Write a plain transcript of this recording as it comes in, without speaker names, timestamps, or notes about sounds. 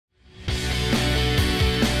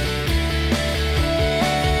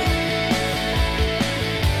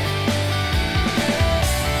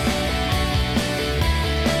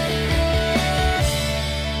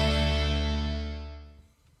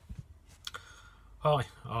Hi,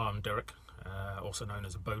 I'm Derek, also known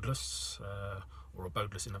as Abodeless, or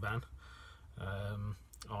Abodeless in a van.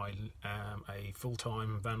 I am a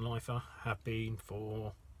full-time van lifer, have been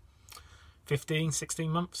for 15,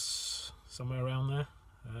 16 months, somewhere around there.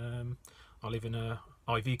 I live in a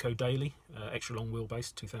Iveco Daily, extra long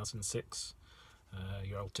wheelbase, 2006,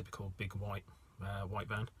 your old typical big white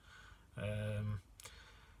van.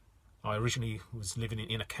 I originally was living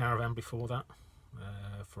in a caravan before that,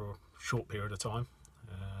 for a short period of time,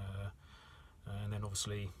 and then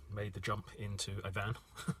obviously made the jump into a van.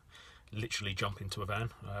 Literally jump into a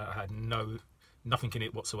van. I had nothing in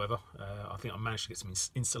it whatsoever. I think I managed to get some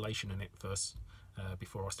insulation in it first,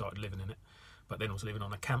 before I started living in it, but then I was living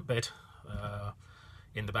on a camp bed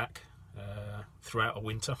in the back throughout a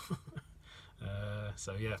winter.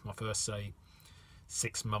 So yeah, my first, say,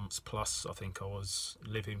 6 months plus, I think I was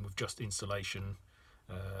living with just insulation,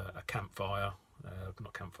 a campfire,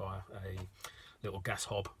 not campfire, a little gas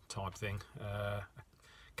hob type thing, a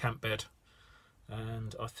camp bed,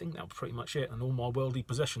 and I think that was pretty much it. And all my worldly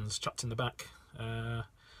possessions chucked in the back,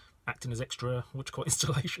 acting as extra, what you call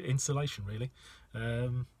it, insulation really.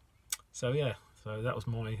 So yeah, so that was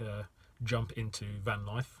my jump into van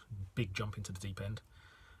life, big jump into the deep end.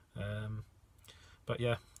 But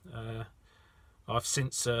yeah, I've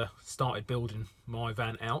since started building my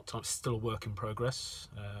van out. I'm still a work in progress.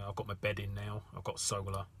 I've got my bed in now. I've got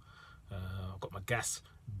solar. I've got my gas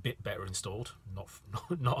bit better installed.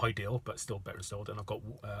 Not ideal, but still better installed. And I've got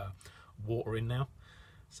water in now.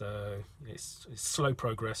 So it's slow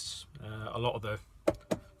progress. A lot of the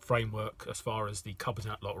framework, as far as the cupboards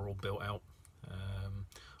and that lot, are all built out.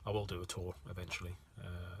 I will do a tour eventually.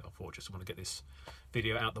 I thought I just want to get this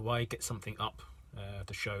video out the way, get something up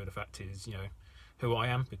to show the fact is, you know, who I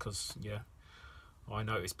am, because yeah, I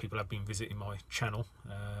noticed people have been visiting my channel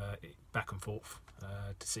back and forth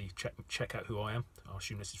to check out who I am. I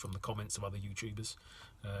assume this is from the comments of other YouTubers.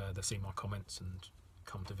 They've seen my comments and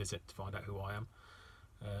come to visit to find out who I am.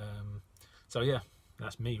 So yeah,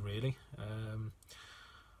 that's me really.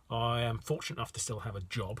 I am fortunate enough to still have a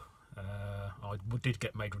job. I did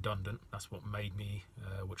get made redundant. That's what made me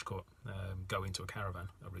go into a caravan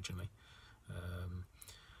originally.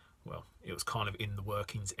 Well, it was kind of in the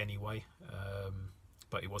workings anyway,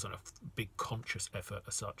 but it wasn't a big conscious effort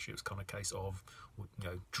as such. It was kind of a case of, you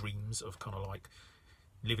know, dreams of kind of like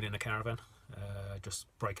living in a caravan, just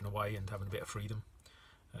breaking away and having a bit of freedom.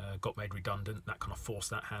 Got made redundant, that kind of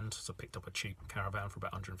forced that hand, so I picked up a cheap caravan for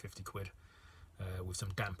about 150 quid with some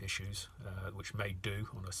damp issues, which made do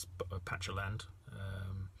on a patch of land.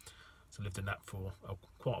 So lived in that for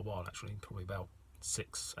quite a while actually, probably about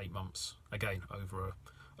 6-8 months, again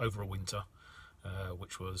over a winter,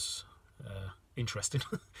 which was interesting.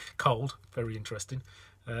 Cold, very interesting.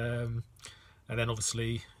 And then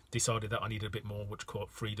obviously decided that I needed a bit more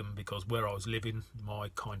freedom, because where I was living, my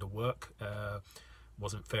kind of work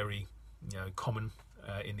wasn't very, you know, common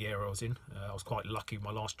in the area I was in. I was quite lucky with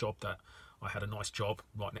my last job that I had a nice job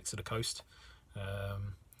right next to the coast,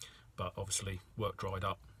 but obviously work dried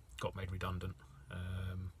up, got made redundant.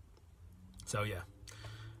 So yeah,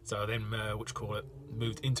 so then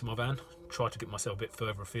moved into my van, tried to get myself a bit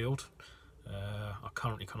further afield. I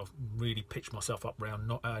currently kind of really pitched myself up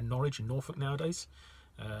around Norwich and Norfolk nowadays.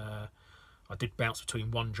 I did bounce between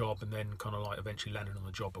one job and then kind of like eventually landed on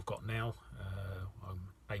the job I've got now. I'm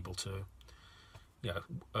able to, you know,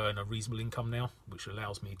 earn a reasonable income now, which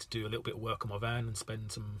allows me to do a little bit of work on my van and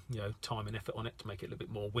spend some, you know, time and effort on it to make it a little bit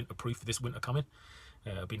more winter proof for this winter coming.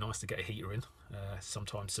 It'd be nice to get a heater in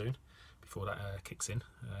sometime soon before that kicks in.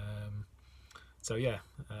 So yeah,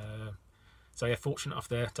 fortunate enough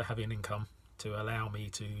there to have an income to allow me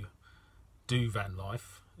to do van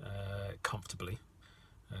life comfortably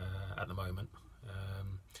at the moment.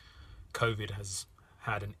 COVID has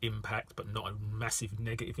had an impact, but not a massive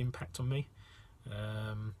negative impact on me.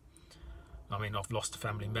 I mean, I've lost a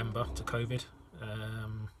family member to COVID.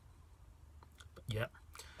 But yeah,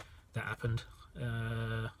 that happened.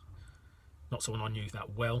 Not someone I knew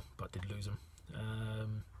that well, but did lose them.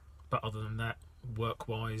 But other than that,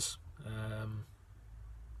 work-wise,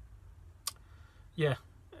 yeah,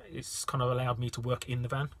 it's kind of allowed me to work in the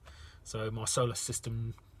van. So my solar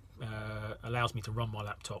system allows me to run my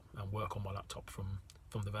laptop and work on my laptop from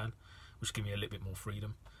the van, which gives me a little bit more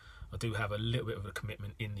freedom. I do have a little bit of a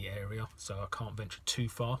commitment in the area, so I can't venture too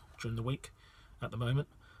far during the week at the moment,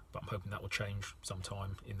 but I'm hoping that will change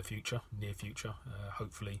sometime in the future, near future,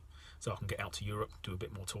 hopefully, so I can get out to Europe, do a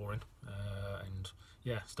bit more touring, and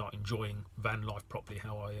yeah, start enjoying van life properly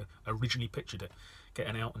how I originally pictured it,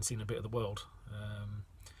 getting out and seeing a bit of the world.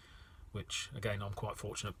 which again I'm quite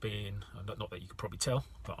fortunate being, not that you could probably tell,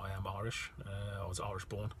 but I am Irish. I was Irish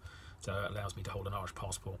born, so it allows me to hold an Irish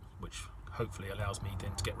passport, which hopefully allows me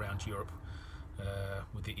then to get around Europe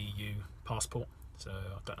with the EU passport, so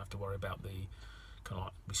I don't have to worry about the kind of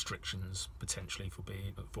like restrictions potentially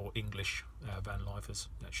for English van lifers.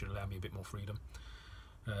 That should allow me a bit more freedom.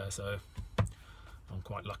 So I'm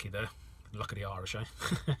quite lucky there. Luck of the Irish, eh?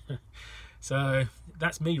 So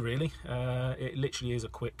that's me really. It literally is a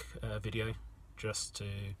quick video just to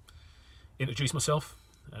introduce myself,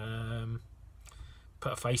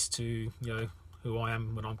 put a face to who I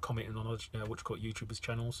am when I'm commenting on what you call it, YouTubers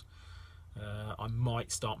channels. I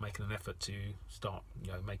might start making an effort to start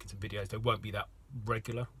making some videos. They won't be that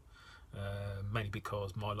regular, mainly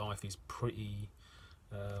because my life is pretty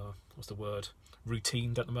what's the word,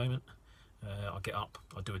 routined at the moment. I get up,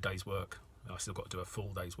 I do a day's work, I still got to do a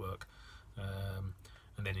full day's work,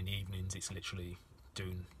 and then in the evenings it's literally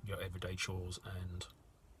doing everyday chores and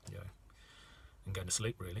and going to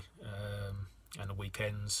sleep really. And the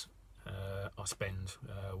weekends I spend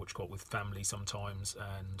what you call it, with family sometimes,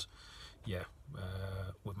 and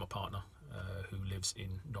with my partner who lives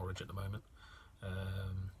in Norwich at the moment,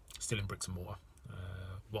 still in bricks and mortar,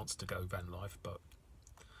 wants to go van life, but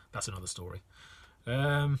that's another story.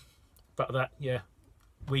 But that,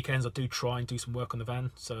 weekends I do try and do some work on the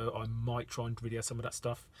van, so I might try and video some of that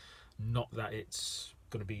stuff. Not that it's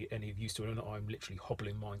going to be any of use to anyone. I'm literally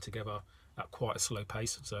hobbling mine together at quite a slow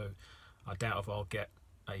pace, so I doubt if I'll get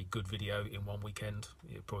a good video in one weekend.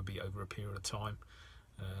 It'll probably be over a period of time,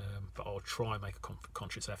 but I'll try and make a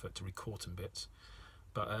conscious effort to record some bits.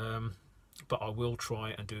 But I will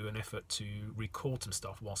try and do an effort to record some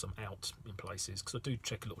stuff whilst I'm out in places, because I do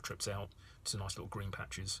check little trips out to nice little green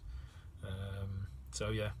patches. So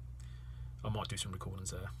yeah, I might do some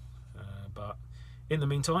recordings there. But in the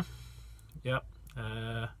meantime,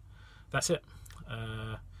 that's it.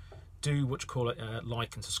 Do what you call it,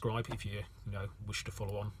 like and subscribe if you wish to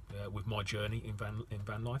follow on with my journey in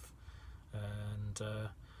van life, and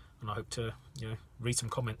I hope to read some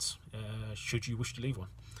comments should you wish to leave one.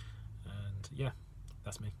 And yeah,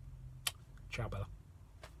 that's me. Ciao, Bella.